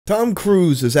Tom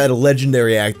Cruise has had a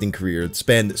legendary acting career that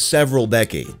spanned several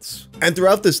decades. And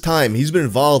throughout this time, he's been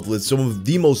involved with some of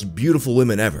the most beautiful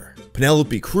women ever.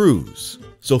 Penelope Cruz,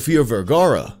 Sofia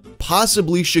Vergara,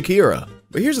 possibly Shakira.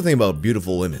 But here's the thing about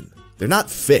beautiful women. They're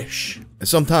not fish. And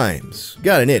sometimes, you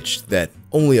got an itch that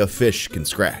only a fish can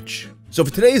scratch. So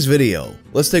for today's video,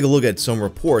 let's take a look at some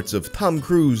reports of Tom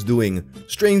Cruise doing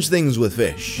strange things with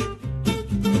fish.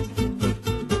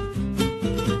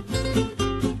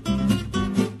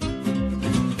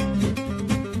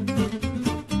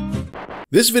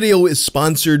 This video is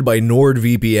sponsored by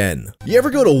NordVPN. You ever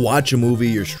go to watch a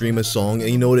movie or stream a song and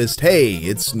you noticed, hey,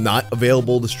 it's not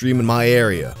available to stream in my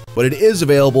area, but it is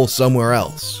available somewhere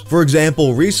else? For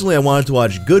example, recently I wanted to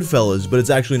watch Goodfellas, but it's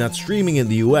actually not streaming in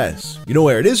the US. You know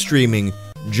where it is streaming?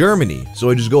 Germany. So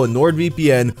I just go to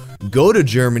NordVPN, go to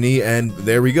Germany, and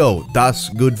there we go, das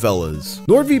Goodfellas.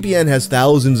 NordVPN has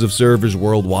thousands of servers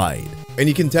worldwide, and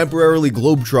you can temporarily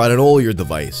globetrot on all your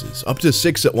devices, up to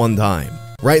 6 at one time.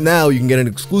 Right now, you can get an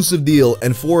exclusive deal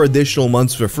and 4 additional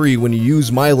months for free when you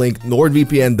use my link,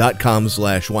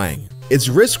 nordvpn.com/wang. It's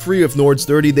risk-free with Nord's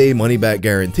 30-day money-back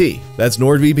guarantee. That's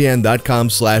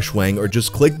nordvpn.com/wang, or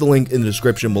just click the link in the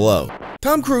description below.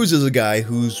 Tom Cruise is a guy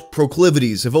whose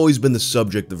proclivities have always been the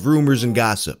subject of rumors and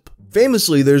gossip.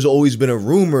 Famously, there's always been a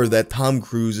rumor that Tom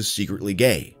Cruise is secretly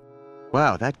gay.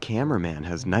 Wow, that cameraman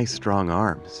has nice strong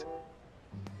arms.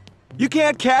 You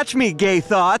can't catch me, gay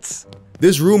thoughts!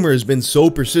 This rumor has been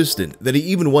so persistent that he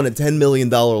even won a $10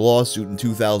 million lawsuit in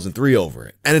 2003 over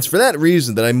it. And it's for that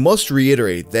reason that I must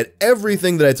reiterate that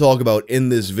everything that I talk about in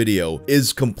this video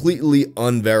is completely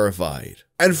unverified.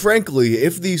 And frankly,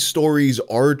 if these stories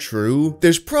are true,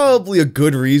 there's probably a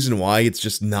good reason why it's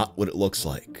just not what it looks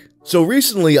like. So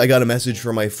recently I got a message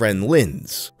from my friend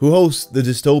Linz, who hosts the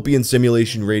Dystopian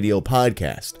Simulation Radio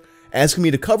podcast, asking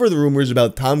me to cover the rumors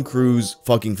about Tom Cruise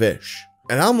fucking fish.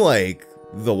 And I'm like,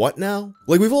 the what now?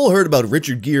 Like, we've all heard about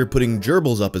Richard Gere putting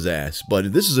gerbils up his ass,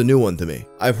 but this is a new one to me.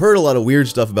 I've heard a lot of weird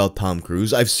stuff about Tom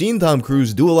Cruise. I've seen Tom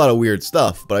Cruise do a lot of weird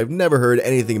stuff, but I've never heard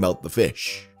anything about the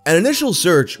fish. An initial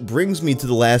search brings me to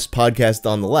the last podcast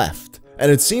on the left, and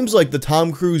it seems like the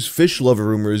Tom Cruise fish lover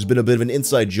rumor has been a bit of an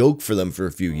inside joke for them for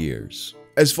a few years.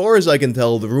 As far as I can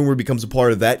tell, the rumor becomes a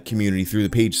part of that community through the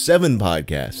Page 7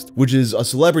 podcast, which is a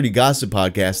celebrity gossip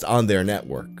podcast on their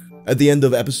network. At the end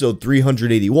of episode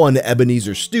 381,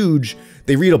 Ebenezer Stooge,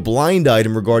 they read a blind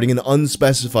item regarding an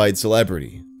unspecified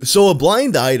celebrity. So a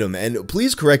blind item, and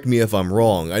please correct me if I'm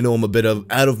wrong, I know I'm a bit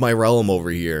out of my realm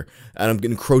over here, and I'm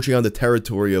encroaching on the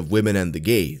territory of women and the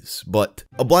gays, but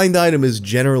a blind item is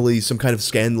generally some kind of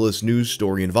scandalous news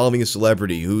story involving a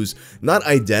celebrity who's not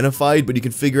identified, but you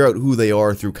can figure out who they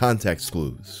are through context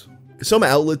clues. Some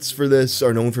outlets for this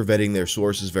are known for vetting their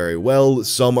sources very well,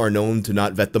 some are known to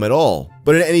not vet them at all,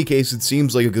 but in any case it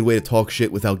seems like a good way to talk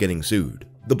shit without getting sued.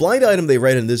 The blind item they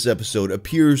write in this episode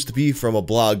appears to be from a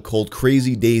blog called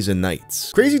Crazy Days and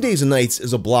Nights. Crazy Days and Nights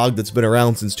is a blog that's been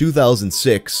around since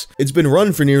 2006. It's been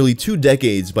run for nearly 2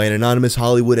 decades by an anonymous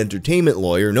Hollywood entertainment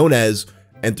lawyer known as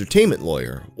Entertainment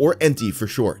Lawyer, or Enty for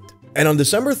short. And on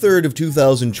December 3rd of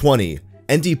 2020,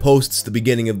 Enty posts the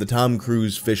beginning of the Tom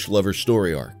Cruise fish lover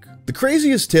story arc. The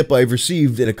craziest tip I've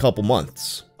received in a couple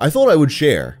months. I thought I would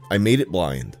share. I made it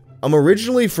blind. I'm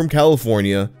originally from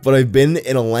California, but I've been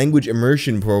in a language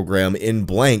immersion program in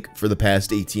blank for the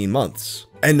past 18 months.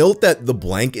 And note that the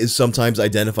blank is sometimes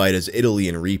identified as Italy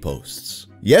in reposts.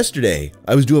 Yesterday,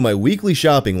 I was doing my weekly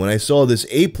shopping when I saw this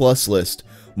A+ list,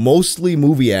 mostly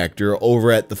movie actor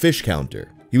over at the fish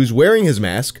counter. He was wearing his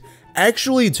mask,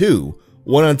 actually 2,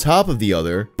 one on top of the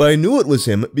other, but I knew it was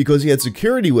him because he had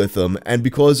security with him and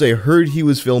because I heard he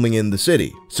was filming in the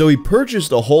city. So he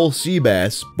purchased a whole sea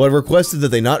bass, but requested that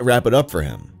they not wrap it up for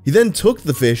him. He then took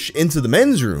the fish into the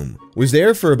men's room, was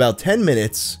there for about 10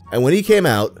 minutes, and when he came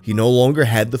out, he no longer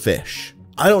had the fish.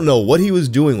 I don't know what he was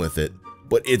doing with it,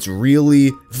 but it's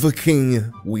really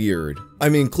fucking weird. I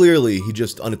mean, clearly, he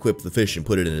just unequipped the fish and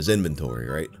put it in his inventory,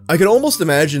 right? I can almost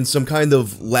imagine some kind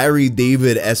of Larry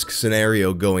David-esque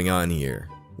scenario going on here.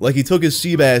 Like he took his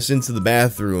sea bass into the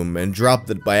bathroom and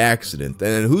dropped it by accident,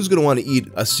 and who's gonna want to eat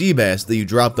a sea bass that you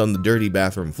dropped on the dirty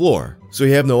bathroom floor? So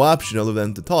you have no option other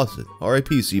than to toss it.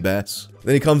 R.I.P. sea bass.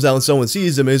 Then he comes out and someone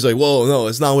sees him and he's like, whoa, no,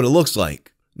 it's not what it looks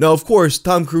like. Now, of course,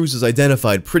 Tom Cruise is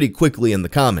identified pretty quickly in the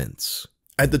comments.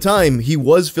 At the time, he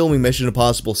was filming Mission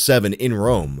Impossible 7 in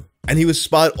Rome, and he was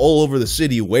spotted all over the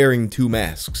city wearing 2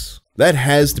 masks. That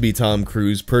has to be Tom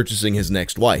Cruise purchasing his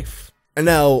next wife. And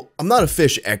now, I'm not a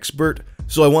fish expert,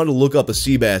 so I wanted to look up a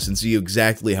sea bass and see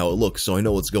exactly how it looks so I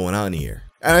know what's going on here.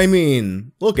 And I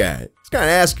mean, look at it. It's kind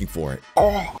of asking for it.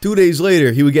 2 days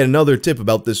later, he would get another tip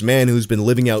about this man who's been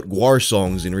living out Gwar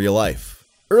songs in real life.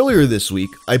 Earlier this week,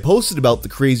 I posted about the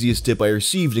craziest tip I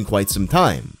received in quite some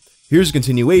time. Here's a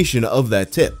continuation of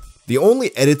that tip. The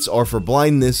only edits are for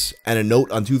blindness and a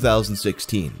note on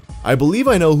 2016. I believe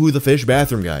I know who the fish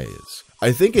bathroom guy is.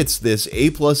 I think it's this A+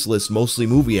 list mostly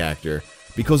movie actor,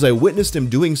 because I witnessed him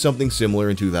doing something similar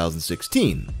in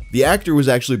 2016. The actor was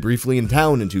actually briefly in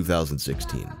town in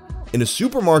 2016. In a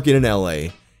supermarket in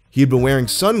LA, he had been wearing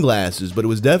sunglasses, but it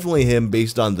was definitely him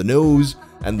based on the nose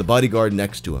and the bodyguard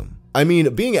next to him. I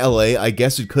mean, being LA, I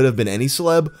guess it could have been any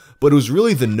celeb, but it was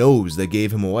really the nose that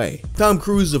gave him away. Tom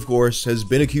Cruise, of course, has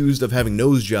been accused of having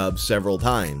nose jobs several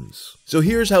times. So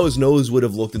here's how his nose would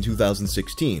have looked in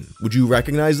 2016. Would you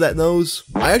recognize that nose?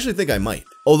 I actually think I might.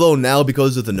 Although now,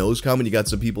 because of the nose comment, you got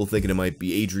some people thinking it might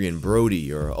be Adrian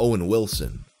Brody or Owen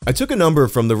Wilson. I took a number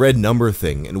from the red number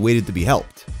thing and waited to be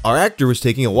helped. Our actor was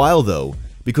taking a while though,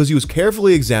 because he was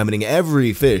carefully examining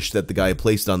every fish that the guy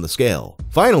placed on the scale.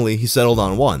 Finally, he settled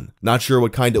on one. Not sure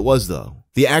what kind it was though.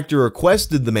 The actor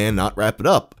requested the man not wrap it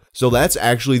up, so that's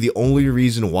actually the only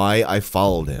reason why I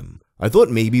followed him. I thought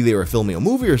maybe they were filming a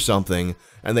movie or something,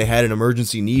 and they had an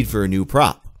emergency need for a new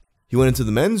prop. He went into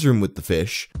the men's room with the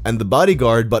fish, and the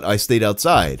bodyguard, but I stayed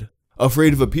outside,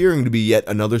 afraid of appearing to be yet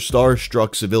another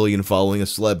star-struck civilian following a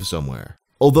celeb somewhere.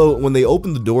 Although, when they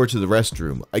opened the door to the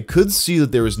restroom, I could see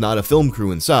that there was not a film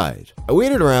crew inside. I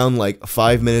waited around like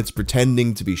 5 minutes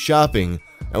pretending to be shopping,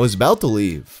 and was about to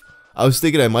leave. I was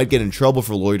thinking I might get in trouble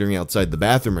for loitering outside the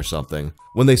bathroom or something,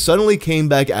 when they suddenly came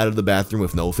back out of the bathroom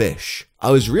with no fish.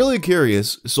 I was really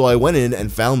curious, so I went in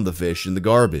and found the fish in the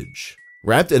garbage,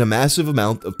 wrapped in a massive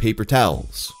amount of paper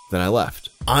towels. Then I left.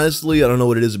 Honestly, I don't know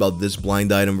what it is about this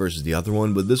blind item versus the other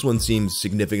one, but this one seems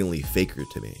significantly faker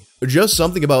to me. Just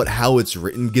something about how it's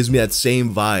written gives me that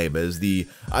same vibe as the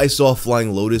 "I saw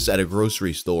flying lotus at a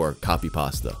grocery store" copy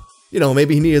pasta. You know,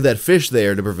 maybe he needed that fish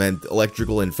there to prevent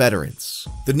electrical interference.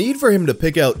 The need for him to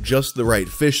pick out just the right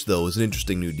fish though is an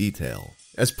interesting new detail.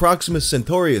 As Proximus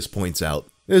Centaurus points out,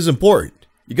 it is important.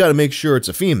 You gotta make sure it's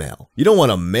a female. You don't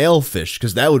want a male fish,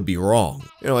 because that would be wrong.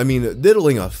 You know, I mean,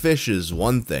 diddling a fish is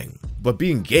one thing, but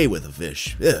being gay with a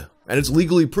fish, ugh. And it's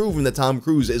legally proven that Tom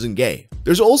Cruise isn't gay.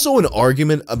 There's also an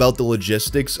argument about the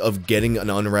logistics of getting an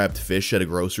unwrapped fish at a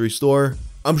grocery store.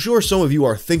 I'm sure some of you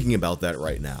are thinking about that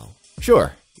right now.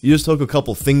 Sure, you just hook a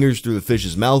couple fingers through the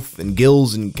fish's mouth and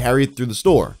gills and carry it through the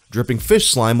store, dripping fish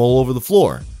slime all over the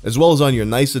floor, as well as on your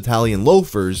nice Italian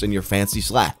loafers and your fancy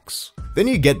slacks. Then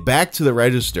you get back to the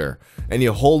register, and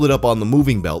you hold it up on the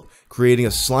moving belt, creating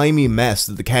a slimy mess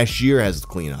that the cashier has to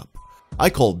clean up. I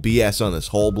called BS on this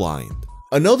whole blind.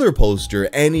 Another poster,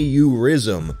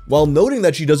 Annie-U-Rism, while noting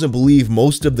that she doesn't believe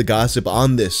most of the gossip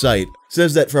on this site,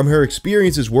 says that from her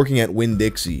experiences working at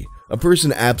Winn-Dixie, a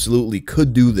person absolutely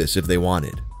could do this if they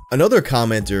wanted. Another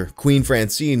commenter, Queen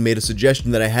Francine, made a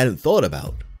suggestion that I hadn't thought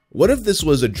about. What if this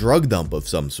was a drug dump of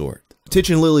some sort?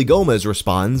 Titchin Lily Gomez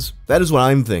responds, "That is what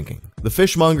I'm thinking. The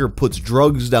fishmonger puts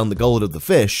drugs down the gullet of the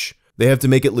fish, they have to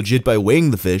make it legit by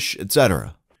weighing the fish,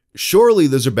 etc." Surely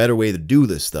there's a better way to do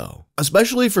this though,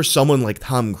 especially for someone like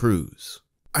Tom Cruise.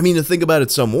 I mean, to think about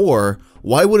it some more,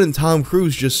 why wouldn't Tom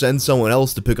Cruise just send someone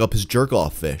else to pick up his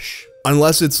jerk-off fish?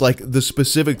 Unless it's like the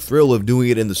specific thrill of doing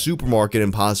it in the supermarket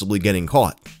and possibly getting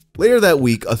caught. Later that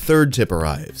week, a third tip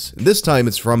arrives, and this time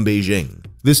it's from Beijing.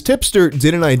 This tipster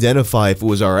didn't identify if it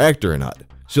was our actor or not,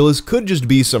 so this could just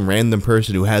be some random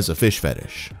person who has a fish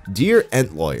fetish. Dear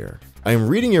Ent Lawyer, I am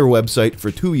reading your website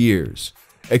for 2 years.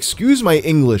 Excuse my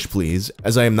English please,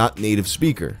 as I am not native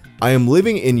speaker. I am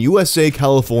living in USA,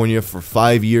 California for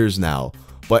 5 years now,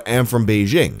 but am from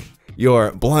Beijing.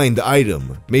 Your blind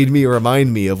item made me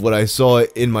remind me of what I saw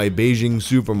in my Beijing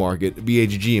supermarket,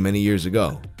 BHG, many years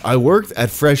ago. I worked at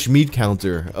fresh meat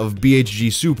counter of BHG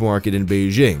supermarket in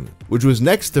Beijing, which was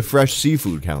next to fresh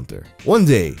seafood counter. One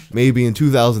day, maybe in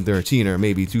 2013 or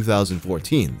maybe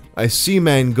 2014, I see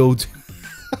man go to...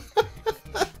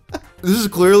 This is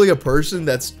clearly a person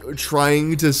that's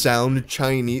trying to sound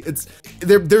Chinese.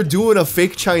 They're doing a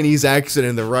fake Chinese accent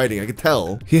in the writing, I could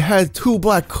tell. He had 2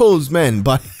 black clothes men,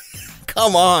 but...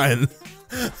 Come on.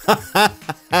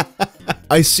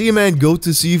 I see a man go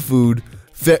to seafood,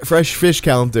 fresh fish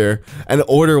counter, and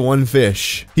order 1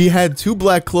 fish. He had 2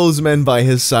 black clothes men by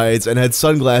his sides and had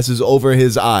sunglasses over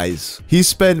his eyes. He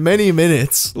spent many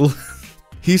minutes.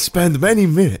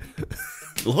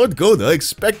 Lord God, I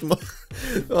expect more.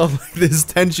 Oh, this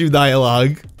Tenchu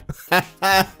dialogue.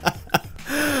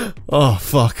 Oh,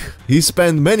 fuck. He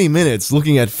spent many minutes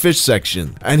looking at fish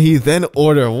section, and he then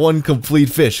ordered 1 complete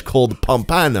fish called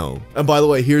pompano. And by the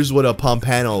way, here's what a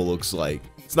pompano looks like.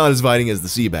 It's not as inviting as the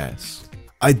sea bass.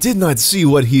 I did not see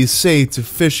what he say to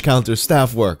fish counter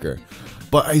staff worker.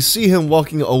 but I see him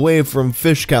walking away from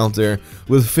fish counter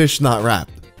with fish not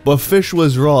wrapped. But fish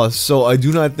was raw, so I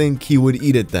do not think he would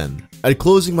eat it then. At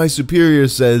closing, my superior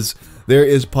says, "There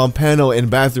is Pompano in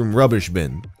bathroom rubbish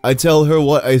bin." I tell her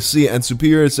what I see, and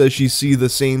superior says she see the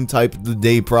same type the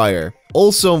day prior.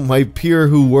 Also, my peer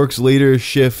who works later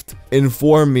shift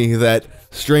informed me that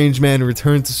strange man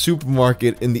returned to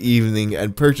supermarket in the evening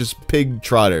and purchased pig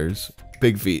trotters.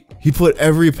 Pig feet. He put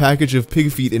every package of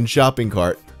pig feet in shopping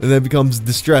cart and then becomes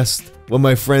distressed when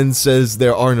my friend says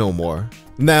there are no more.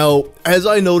 Now, as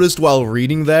I noticed while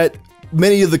reading that,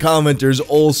 many of the commenters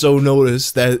also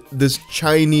noticed that this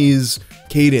Chinese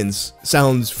cadence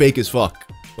sounds fake as fuck.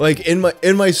 Like in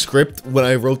my script when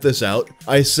I wrote this out,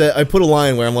 I put a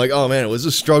line where I'm like, oh man, it was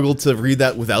a struggle to read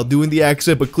that without doing the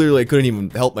accent, but clearly I couldn't even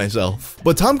help myself.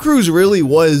 But Tom Cruise really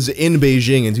was in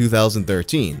Beijing in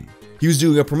 2013. He was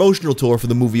doing a promotional tour for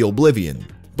the movie Oblivion.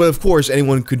 But of course,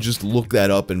 anyone could just look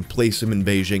that up and place him in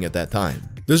Beijing at that time.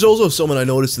 There's also someone I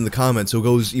noticed in the comments who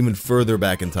goes even further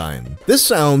back in time. This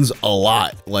sounds a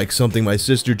lot like something my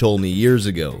sister told me years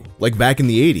ago, like back in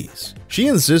the 80s. She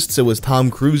insists it was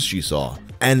Tom Cruise she saw.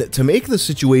 And to make the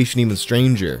situation even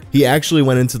stranger, he actually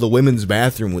went into the women's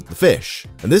bathroom with the fish.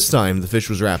 And this time, the fish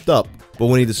was wrapped up, but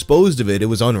when he disposed of it, it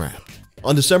was unwrapped.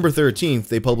 On December 13th,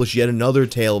 they published yet another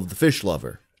tale of the fish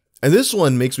lover. And this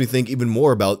one makes me think even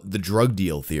more about the drug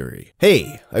deal theory.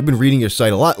 Hey, I've been reading your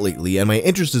site a lot lately, and my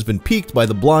interest has been piqued by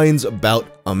the blinds about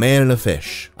a man and a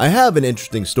fish. I have an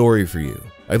interesting story for you.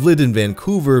 I've lived in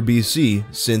Vancouver, BC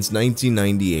since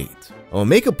 1998. I'm a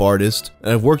makeup artist,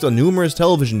 and I've worked on numerous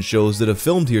television shows that have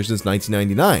filmed here since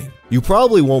 1999. You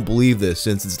probably won't believe this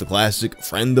since it's the classic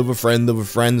friend of a friend of a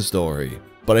friend story,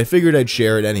 but I figured I'd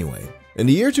share it anyway. In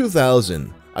the year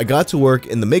 2000, I got to work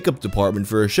in the makeup department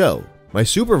for a show. My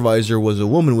supervisor was a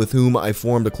woman with whom I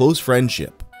formed a close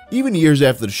friendship. Even years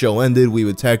after the show ended, we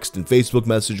would text and Facebook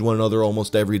message one another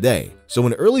almost every day. So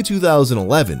in early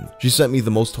 2011, she sent me the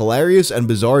most hilarious and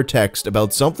bizarre text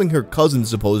about something her cousin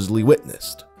supposedly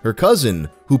witnessed. Her cousin,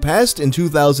 who passed in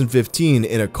 2015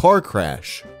 in a car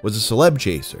crash, was a celeb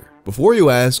chaser. Before you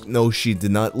ask, no, she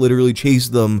did not literally chase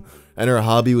them, and her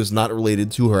hobby was not related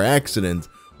to her accident,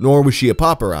 nor was she a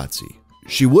paparazzi.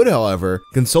 She would, however,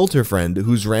 consult her friend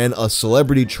who's ran a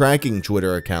celebrity tracking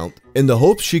Twitter account in the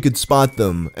hopes she could spot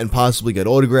them and possibly get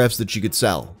autographs that she could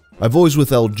sell. I've always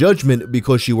withheld judgment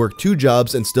because she worked 2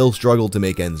 jobs and still struggled to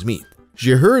make ends meet.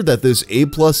 She heard that this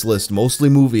A-plus list, mostly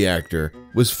movie actor,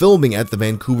 was filming at the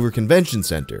Vancouver Convention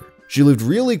Center. She lived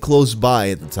really close by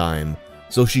at the time,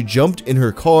 so she jumped in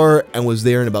her car and was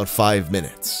there in about 5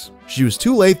 minutes. She was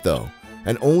too late though,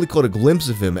 and only caught a glimpse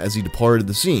of him as he departed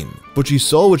the scene. But she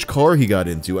saw which car he got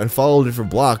into and followed it for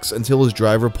blocks until his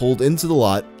driver pulled into the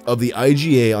lot of the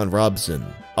IGA on Robson.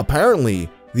 Apparently,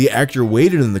 the actor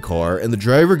waited in the car and the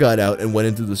driver got out and went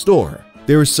into the store.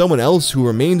 There was someone else who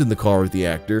remained in the car with the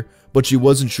actor, but she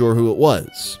wasn't sure who it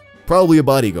was. Probably a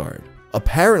bodyguard.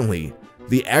 Apparently,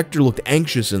 the actor looked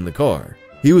anxious in the car.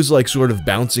 He was like sort of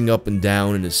bouncing up and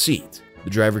down in his seat. The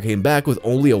driver came back with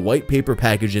only a white paper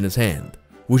package in his hand,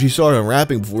 which he started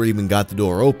unwrapping before he even got the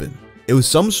door open. It was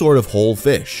some sort of whole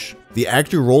fish. The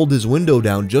actor rolled his window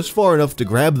down just far enough to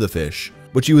grab the fish,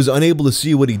 but she was unable to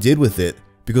see what he did with it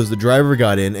because the driver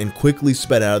got in and quickly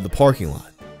sped out of the parking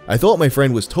lot. I thought my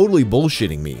friend was totally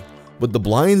bullshitting me, but the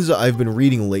blinds I've been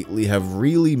reading lately have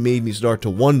really made me start to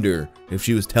wonder if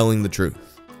she was telling the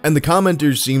truth. And the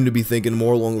commenters seem to be thinking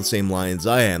more along the same lines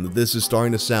I am, that this is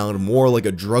starting to sound more like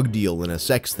a drug deal than a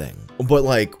sex thing. But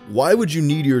like, why would you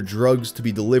need your drugs to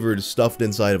be delivered stuffed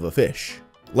inside of a fish?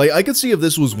 Like, I could see if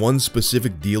this was one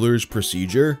specific dealer's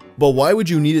procedure, but why would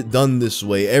you need it done this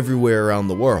way everywhere around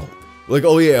the world? Like,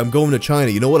 oh yeah, I'm going to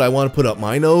China, you know what I want to put up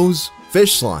my nose?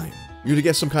 Fish slime. You're gonna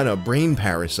get some kind of brain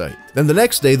parasite. Then the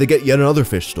next day, they get yet another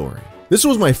fish story. This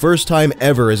was my first time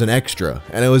ever as an extra,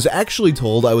 and I was actually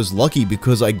told I was lucky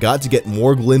because I got to get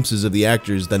more glimpses of the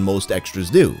actors than most extras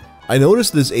do. I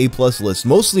noticed this A-plus list,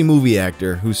 mostly movie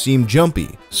actor, who seemed jumpy,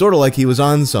 sorta like he was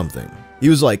on something. He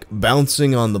was like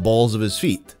bouncing on the balls of his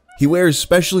feet. He wears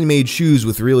specially made shoes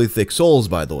with really thick soles,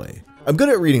 by the way. I'm good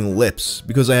at reading lips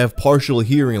because I have partial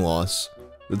hearing loss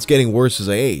that's getting worse as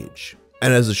I age.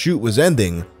 And as the shoot was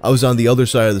ending, I was on the other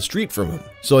side of the street from him,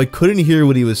 so I couldn't hear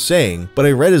what he was saying, but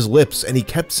I read his lips and he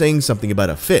kept saying something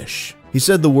about a fish. He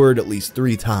said the word at least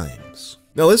 3 times.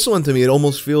 Now this one to me, it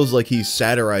almost feels like he's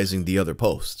satirizing the other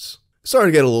posts.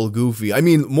 Starting to get a little goofy. I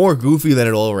mean, more goofy than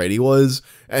it already was,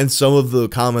 and some of the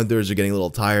commenters are getting a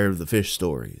little tired of the fish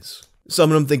stories.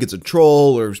 Some of them think it's a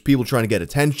troll or people trying to get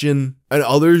attention, and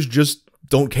others just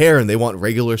don't care and they want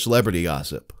regular celebrity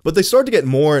gossip. But they start to get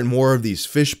more and more of these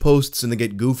fish posts and they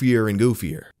get goofier and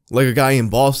goofier. Like a guy in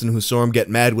Boston who saw him get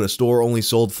mad when a store only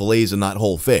sold fillets and not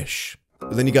whole fish.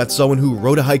 But then you got someone who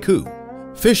wrote a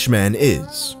haiku. Fishman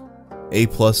is A+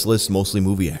 list mostly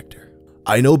movie actor.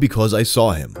 I know because I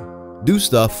saw him do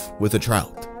stuff with a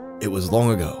trout. It was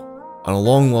long ago, on a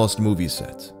long-lost movie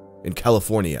set, in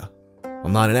California.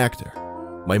 I'm not an actor.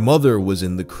 My mother was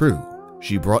in the crew.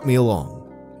 She brought me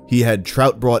along. He had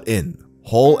trout brought in,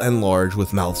 whole and large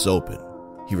with mouths open.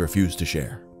 He refused to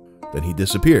share. Then he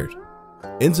disappeared.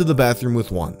 Into the bathroom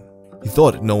with one. He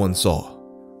thought no one saw.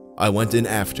 I went in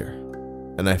after,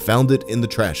 and I found it in the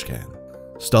trash can,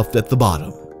 stuffed at the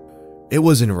bottom. It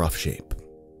was in rough shape.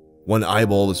 One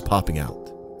eyeball is popping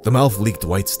out. The mouth leaked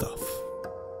white stuff.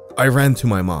 I ran to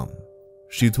my mom.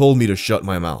 She told me to shut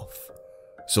my mouth,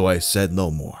 so I said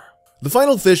no more. The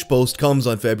final fish post comes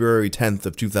on February 10th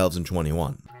of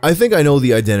 2021. I think I know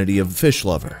the identity of the fish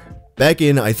lover. Back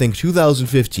in, I think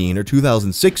 2015 or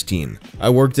 2016, I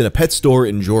worked in a pet store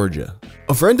in Georgia.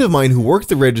 A friend of mine who worked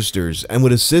the registers and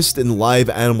would assist in the live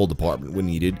animal department when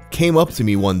needed came up to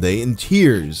me one day in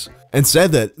tears and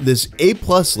said that this A+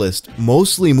 list,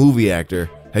 mostly movie actor,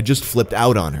 had just flipped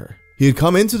out on her. He had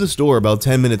come into the store about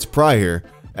 10 minutes prior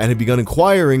and had begun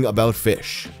inquiring about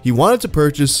fish. He wanted to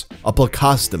purchase a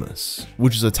Plecostomus,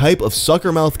 which is a type of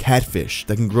suckermouth catfish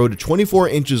that can grow to 24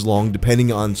 inches long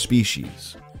depending on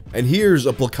species. And here's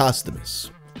a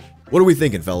Plecostomus. What are we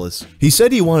thinking, fellas? He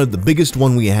said he wanted the biggest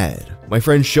one we had. My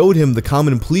friend showed him the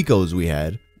common plecos we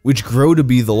had, which grow to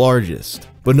be the largest,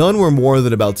 but none were more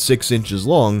than about 6 inches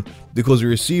long because we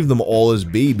received them all as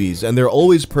babies and they're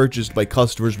always purchased by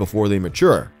customers before they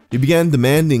mature. He began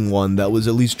demanding one that was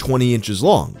at least 20 inches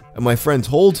long, and my friend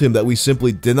told him that we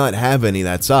simply did not have any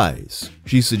that size.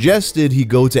 She suggested he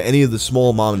go to any of the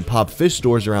small mom and pop fish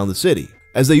stores around the city,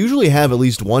 as they usually have at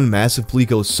least one massive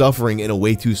pleco suffering in a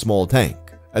way too small tank.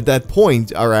 At that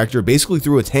point, our actor basically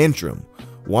threw a tantrum,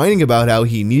 whining about how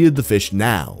he needed the fish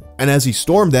now, and as he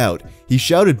stormed out, he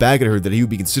shouted back at her that he would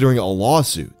be considering a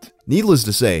lawsuit. Needless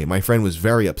to say, my friend was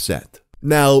very upset.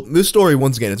 Now, this story,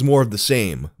 once again, it's more of the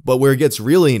same, but where it gets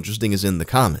really interesting is in the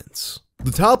comments.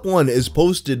 The top one is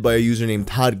posted by a user named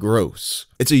Todd Gross.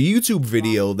 It's a YouTube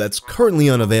video that's currently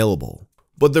unavailable,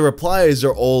 but the replies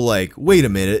are all like, wait a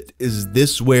minute, is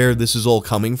this where this is all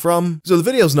coming from? So the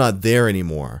video's not there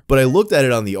anymore, but I looked at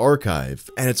it on the archive,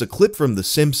 and it's a clip from The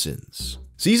Simpsons.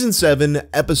 Season 7,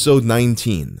 Episode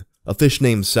 19, A Fish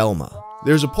Named Selma.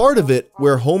 There's a part of it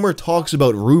where Homer talks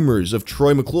about rumors of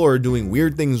Troy McClure doing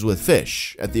weird things with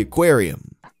fish at the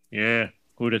aquarium. Yeah,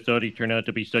 who'd have thought he'd turn out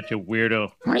to be such a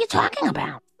weirdo? What are you talking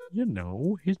about? You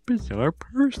know, his bizarre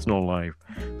personal life.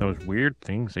 Those weird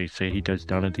things they say he does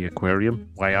down at the aquarium.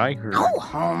 Why, I heard... Oh,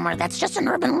 Homer, that's just an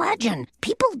urban legend.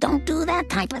 People don't do that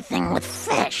type of thing with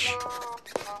fish.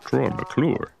 Troy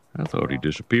McClure? I thought he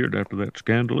disappeared after that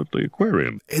scandal at the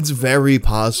aquarium. It's very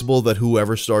possible that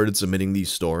whoever started submitting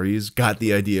these stories got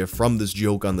the idea from this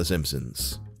joke on The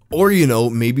Simpsons. Or, you know,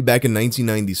 maybe back in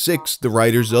 1996, the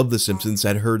writers of The Simpsons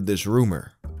had heard this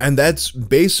rumor. And that's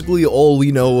basically all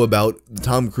we know about the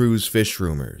Tom Cruise fish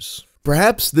rumors.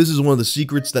 Perhaps this is one of the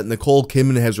secrets that Nicole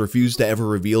Kidman has refused to ever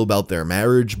reveal about their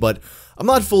marriage, but I'm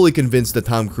not fully convinced that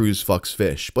Tom Cruise fucks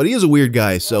fish, but he is a weird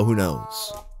guy, so who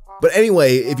knows. But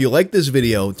anyway, if you like this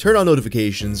video, turn on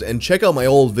notifications and check out my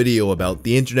old video about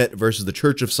the internet versus the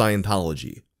Church of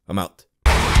Scientology. I'm out.